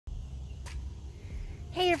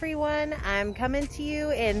Hey everyone, I'm coming to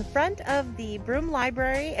you in front of the Broome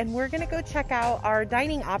Library and we're going to go check out our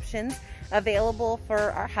dining options available for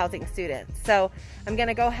our housing students. So I'm going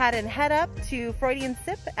to go ahead and head up to Freudian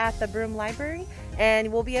Sip at the Broome Library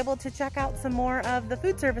and we'll be able to check out some more of the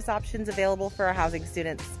food service options available for our housing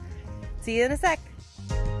students. See you in a sec.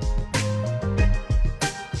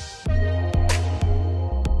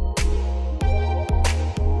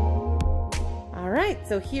 Alright,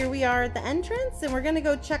 so here we are at the entrance and we're going to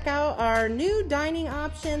go check out our new dining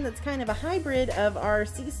option that's kind of a hybrid of our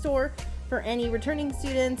C-store for any returning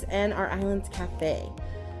students and our Islands Cafe.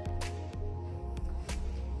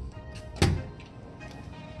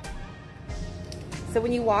 So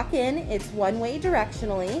when you walk in, it's one-way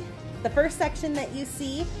directionally. The first section that you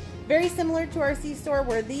see, very similar to our C-store,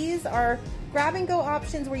 where these are grab-and-go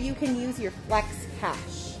options where you can use your Flex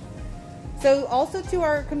Cash. So also to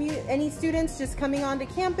our any students just coming onto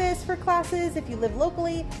campus for classes, if you live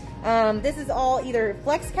locally, this is all either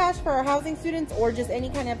Flex Cash for our housing students or just any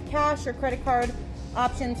kind of cash or credit card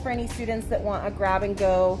options for any students that want a grab and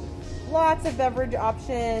go. Lots of beverage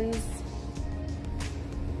options.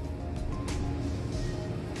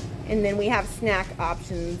 And then we have snack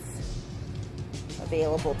options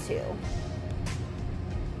available too.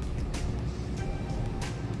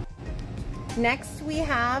 Next, we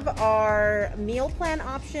have our meal plan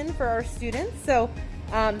option for our students. So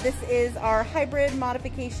this is our hybrid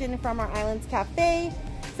modification from our Islands Cafe.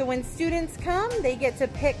 So when students come, they get to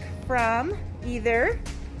pick from either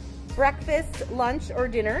breakfast, lunch, or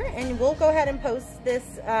dinner. And we'll go ahead and post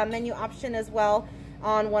this menu option as well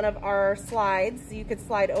on one of our slides. So you could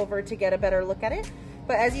slide over to get a better look at it.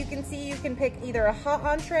 But as you can see, you can pick either a hot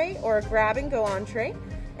entree or a grab-and-go entree.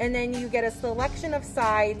 And then you get a selection of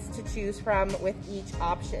sides to choose from with each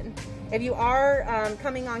option. If you are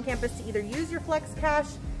coming on campus to either use your Flex Cash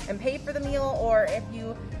and pay for the meal, or if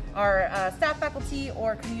you are a staff, faculty,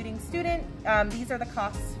 or commuting student, these are the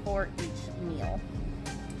costs for each meal.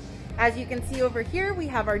 As you can see over here, we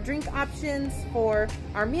have our drink options for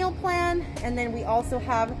our meal plan, and then we also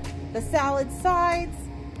have the salad sides,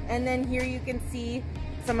 and then here you can see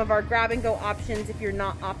some of our grab-and-go options if you're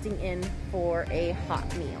not opting in for a hot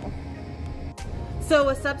meal. So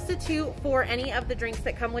a substitute for any of the drinks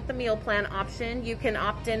that come with the meal plan option, you can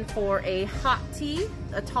opt in for a hot tea,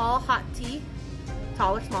 a tall hot tea,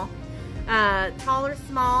 tall or small, tall or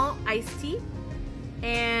small iced tea,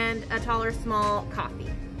 and a tall or small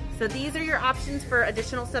coffee. So these are your options for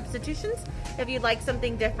additional substitutions if you'd like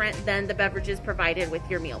something different than the beverages provided with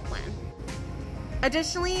your meal plan.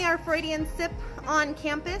 Additionally, our Freudian Sip on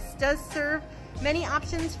campus does serve many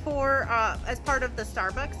options for as part of the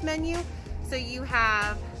Starbucks menu. So you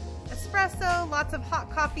have espresso, lots of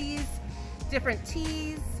hot coffees, different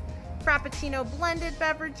teas, frappuccino blended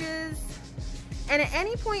beverages. And at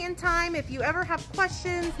any point in time, if you ever have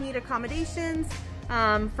questions, need accommodations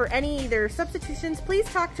for any either substitutions, please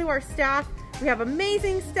talk to our staff. We have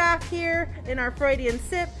amazing staff here in our Freudian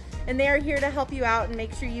Sip, and they are here to help you out and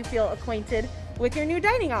make sure you feel acquainted with your new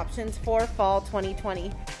dining options for fall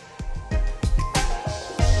 2020.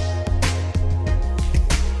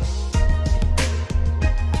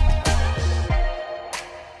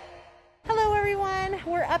 Hello everyone,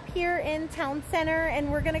 we're up here in Town Center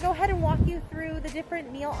and we're going to go ahead and walk you through the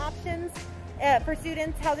different meal options for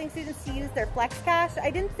students, housing students to use their Flex Cash. I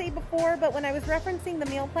didn't say before, but when I was referencing the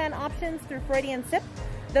meal plan options through Freudian Sip,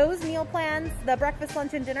 those meal plans, the breakfast,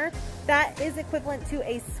 lunch, and dinner, that is equivalent to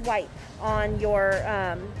a swipe on your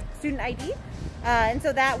student ID. And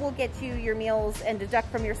so that will get you your meals and deduct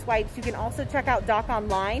from your swipes. You can also check out Dock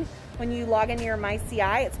Online. When you log into your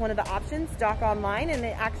MyCI, it's one of the options, Dock Online, and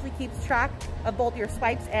it actually keeps track of both your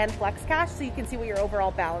swipes and Flex Cash so you can see what your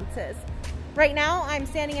overall balance is. Right now, I'm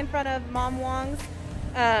standing in front of Mom Wong's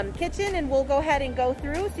kitchen, and we'll go ahead and go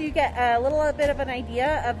through so you get a little bit of an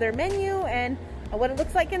idea of their menu and what it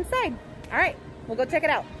looks like inside. All right, we'll go check it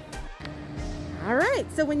out. All right,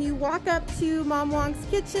 so when you walk up to Mom Wong's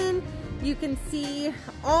kitchen, you can see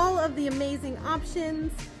all of the amazing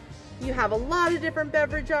options. You have a lot of different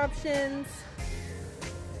beverage options,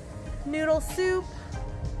 noodle soup,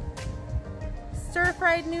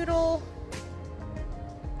 stir-fried noodle,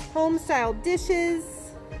 home-style dishes,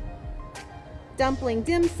 dumpling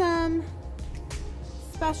dim sum,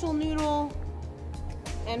 special noodle,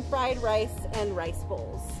 and fried rice and rice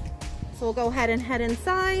bowls. So we'll go ahead and head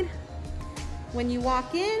inside. When you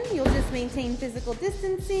walk in, you'll just maintain physical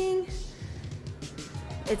distancing.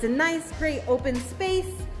 It's a nice, great open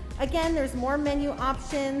space. Again, there's more menu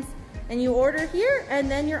options, and you order here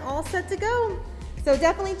and then you're all set to go. So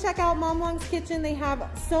definitely check out Mom Long's Kitchen. They have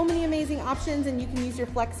so many amazing options, and you can use your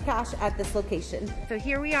Flex Cash at this location. So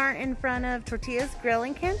here we are in front of Tortillas Grill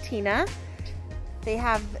and Cantina. They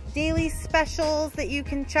have daily specials that you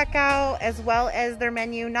can check out, as well as their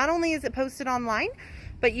menu. Not only is it posted online,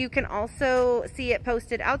 but you can also see it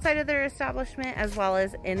posted outside of their establishment as well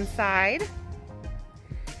as inside.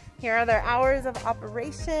 Here are their hours of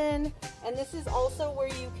operation, and this is also where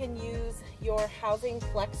you can use your housing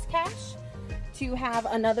Flex Cash to have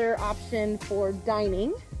another option for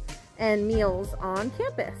dining and meals on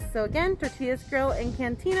campus. So again, Tortillas Grill and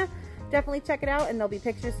Cantina, definitely check it out, and there'll be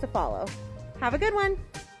pictures to follow. Have a good one.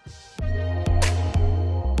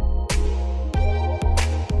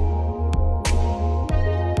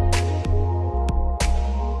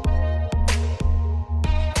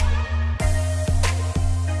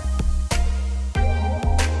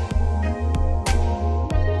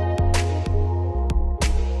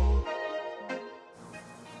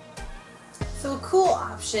 So a cool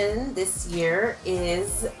option this year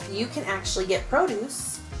is you can actually get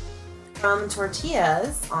produce from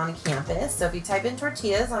Tortillas on campus. So if you type in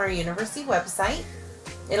Tortillas on our university website,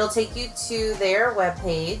 it'll take you to their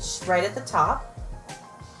webpage right at the top.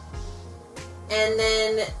 And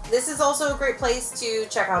then this is also a great place to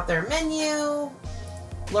check out their menu,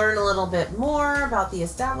 learn a little bit more about the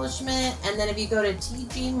establishment. And then if you go to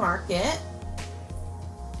TG Market,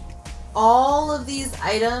 all of these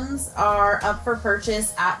items are up for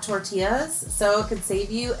purchase at Tortillas, so it could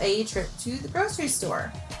save you a trip to the grocery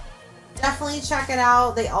store. Definitely check it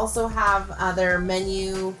out. They also have their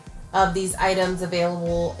menu of these items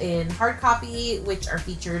available in hard copy, which are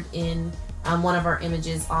featured in one of our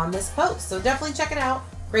images on this post. So definitely check it out.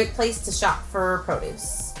 Great place to shop for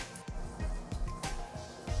produce.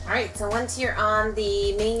 All right, so once you're on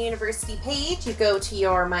the main university page, you go to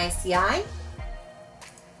your MyCI.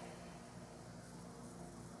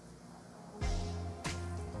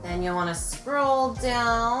 Then you'll want to scroll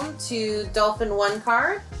down to Dolphin One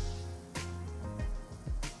Card.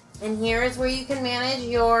 And here is where you can manage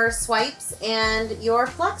your swipes and your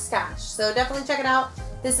Flex Cash. So definitely check it out.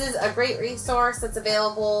 This is a great resource that's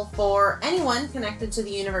available for anyone connected to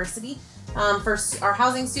the university. For our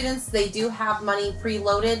housing students, they do have money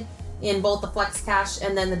preloaded in both the Flex Cash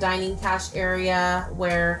and then the dining cash area,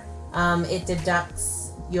 where it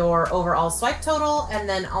deducts your overall swipe total. And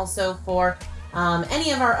then also for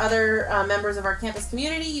any of our other members of our campus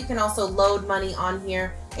community, you can also load money on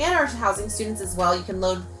here, and our housing students as well. You can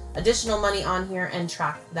load additional money on here and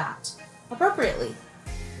track that appropriately.